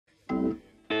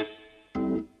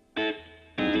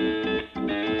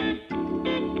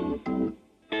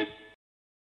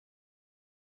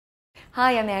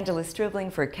Hi, I'm Angela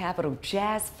Stribling for Capital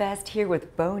Jazz Fest here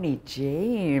with Boney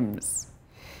James.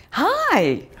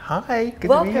 Hi. Hi, good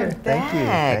Welcome to be here. back. Thank you.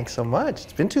 Thanks so much.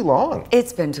 It's been too long.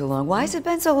 It's been too long. Why has it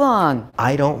been so long?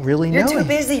 I don't really know. You're too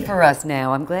busy for us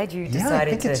now. I'm glad you decided to. Yeah, I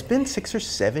think it's been 6 or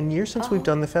 7 years since we've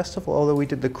done the festival, although we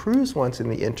did the cruise once in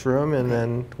the interim, and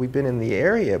then we've been in the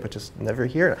area, but just never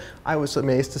here. I was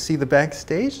amazed to see the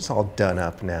backstage. It's all done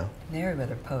up now.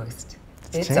 Meriwether Post.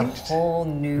 It's changed. A whole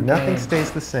new Nothing game.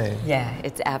 stays the same. Yeah,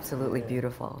 it's absolutely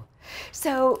beautiful.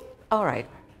 So, all right,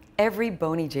 every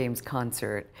Boney James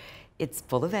concert, it's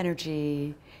full of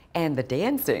energy and the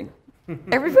dancing.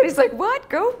 Everybody's like, what?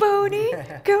 Go Boney,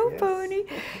 go Yes. Boney.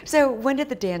 So when did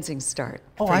the dancing start?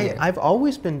 Oh, for you? I've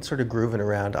always been sort of grooving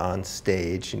around on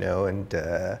stage, and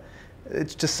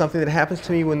it's just something that happens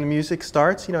to me when the music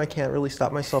starts. I can't really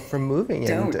stop myself from moving.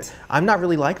 And Don't. I'm not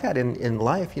really like that in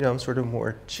life. I'm sort of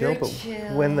more chill. You're But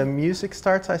chill. when the music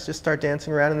starts, I just start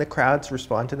dancing around, and the crowds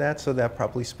respond to that. So that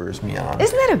probably spurs me on.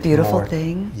 Isn't that a beautiful more.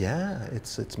 thing? Yeah,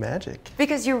 it's magic.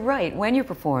 Because you're right, when you're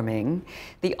performing,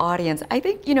 the audience, I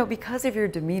think, because of your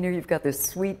demeanor, you've got this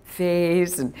sweet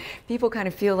face, and people kind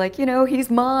of feel like, he's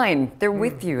mine. They're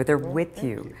with you. They're with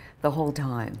you the whole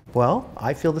time. Well,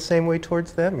 I feel the same way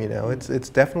towards them. It's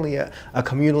definitely a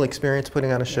communal experience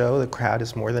putting on a show. The crowd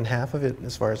is more than half of it,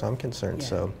 as far as I'm concerned. Yeah.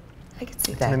 So I can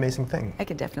see it's that. an amazing thing. I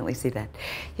can definitely see that.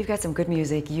 You've got some good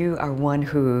music. You are one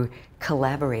who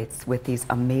collaborates with these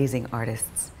amazing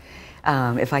artists.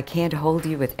 If I Can't Hold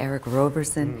You with Eric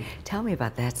Roberson, tell me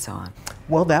about that song.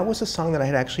 Well, that was a song that I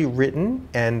had actually written,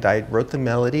 and I wrote the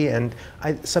melody, and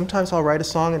sometimes I'll write a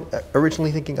song and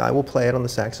originally thinking I will play it on the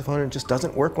saxophone, and it just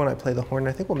doesn't work when I play the horn, and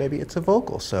I think, well, maybe it's a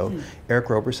vocal. So Eric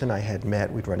Roberson, I had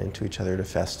met, we'd run into each other at a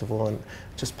festival, and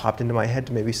it just popped into my head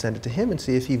to maybe send it to him and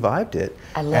see if he vibed it.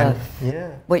 I love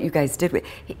what you guys did with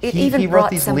it. He even wrote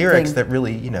brought these something lyrics that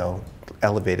really,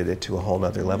 elevated it to a whole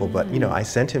nother level. But, I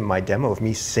sent him my demo of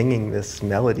me singing this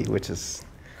melody, which is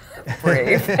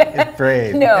brave.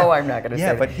 brave. No, I'm not going to say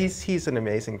Yeah, that. but he's an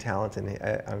amazing talent, and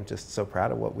I'm just so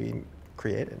proud of what we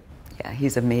created. Yeah,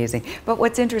 he's amazing. But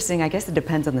what's interesting, I guess it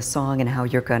depends on the song and how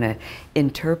you're going to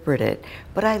interpret it.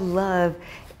 But I love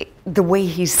the way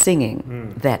he's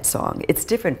singing that song. It's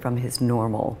different from his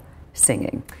normal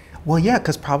singing. Well, yeah,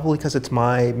 probably because it's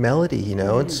my melody,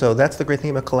 and so that's the great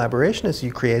thing about collaboration is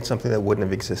you create something that wouldn't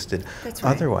have existed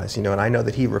otherwise, and I know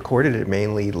that he recorded it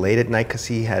mainly late at night because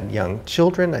he had young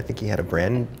children. I think he had a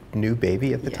brand new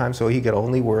baby at the time, so he could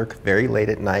only work very late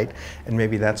at night, and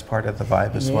maybe that's part of the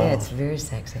vibe as well. Yeah, it's very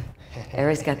sexy.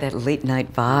 Eric's got that late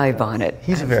night vibe on it.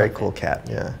 He's a very cool cat,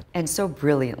 yeah. And so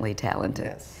brilliantly talented.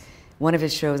 Yes. One of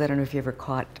his shows, I don't know if you ever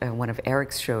caught one of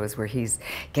Eric's shows where he's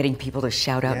getting people to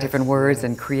shout out Yes, different words yes.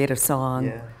 and create a song.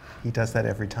 Yeah. He does that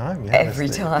every time. Yeah, Every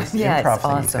time. Yeah, improv it's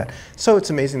thing he's awesome. got. So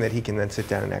it's amazing that he can then sit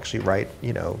down and actually write,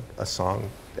 a song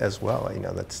as well.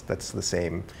 That's the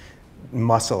same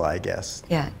muscle, I guess.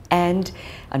 Yeah, and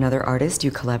another artist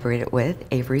you collaborated with,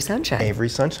 Avery Sunshine. Avery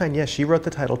Sunshine, yes, she wrote the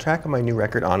title track of my new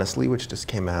record, Honestly, which just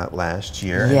came out last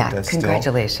year. Yeah, and,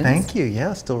 congratulations. Thank you,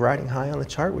 yeah, still riding high on the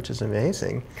chart, which is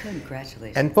amazing.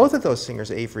 Congratulations. And both of those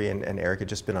singers, Avery and Eric, had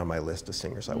just been on my list of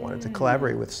singers I wanted to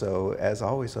collaborate with, so as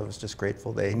always, I was just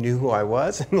grateful they knew who I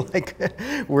was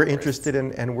and were interested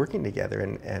in working together.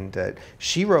 And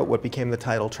she wrote what became the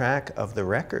title track of the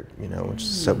record, which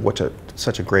is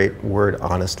such a great word,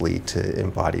 honestly, to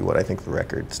embody what I think the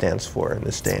record stands for in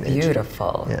this day and age.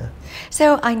 Beautiful. Yeah.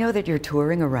 So I know that you're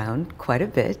touring around quite a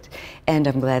bit, and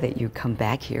I'm glad that you come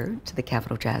back here to the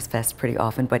Capital Jazz Fest pretty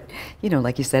often. But,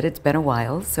 like you said, it's been a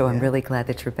while, so I'm really glad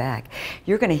that you're back.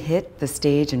 You're going to hit the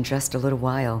stage in just a little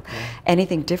while. Yeah.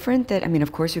 Anything different that,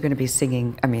 of course you're going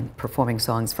to be performing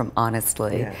songs from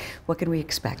Honestly. Yeah. What can we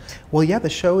expect? Well, yeah, the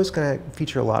show is going to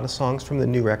feature a lot of songs from the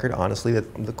new record, Honestly,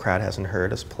 that the crowd hasn't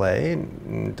heard us play,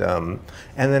 and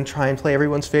then try and play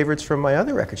everyone's favorites from my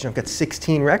other records. I've got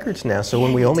 16 records now, so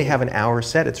when we only have an hour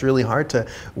set, it's really hard to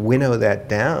winnow that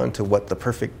down to what the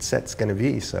perfect set's going to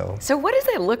be. So what does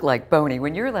that look like, Boney,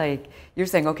 when you're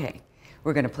saying, okay,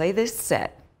 we're going to play this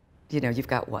set. You've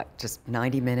got what, just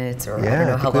 90 minutes, or I don't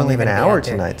know how long. We only have an hour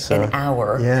there. tonight. So an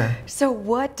hour. Yeah. So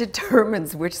what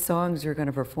determines which songs you're going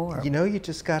to perform? You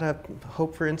just gotta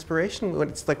hope for inspiration.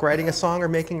 It's like writing a song or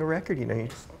making a record. You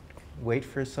just wait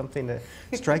for something to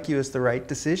strike you as the right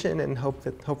decision and hope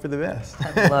for the best.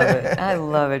 I love it. I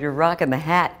love it. You're rocking the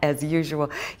hat as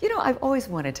usual. I've always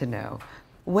wanted to know,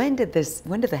 When did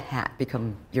the hat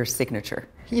become your signature?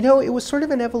 You know, it was sort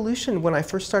of an evolution. When I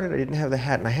first started, I didn't have the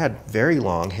hat, and I had very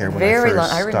long hair when Very I long,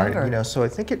 first I started. remember. You know, so I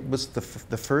think it was the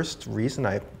first reason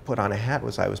I put on a hat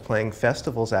was I was playing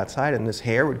festivals outside, and this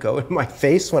hair would go in my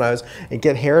face when I was, and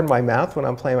get hair in my mouth when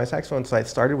I'm playing my saxophone. So I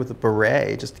started with a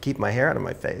beret just to keep my hair out of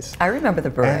my face. I remember the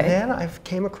beret. And then I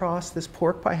came across this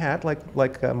pork pie hat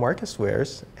like Marcus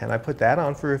wears, and I put that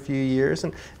on for a few years.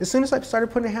 And as soon as I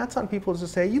started putting hats on, people would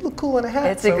just say, "You look cool in a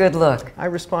hat." It's a good look. I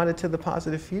responded to the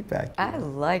positive feedback. I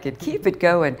like it. Keep it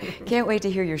going. Can't wait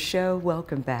to hear your show.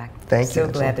 Welcome back. Thank you. So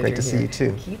glad that Great you're to see here. you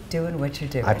too. Keep doing what you're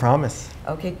doing. I promise.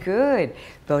 Okay, good.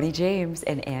 Boney James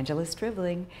and Angela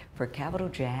Stribling for Capital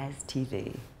Jazz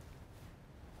TV.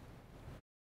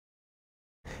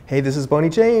 Hey, this is Boney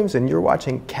James, and you're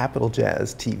watching Capital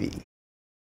Jazz TV.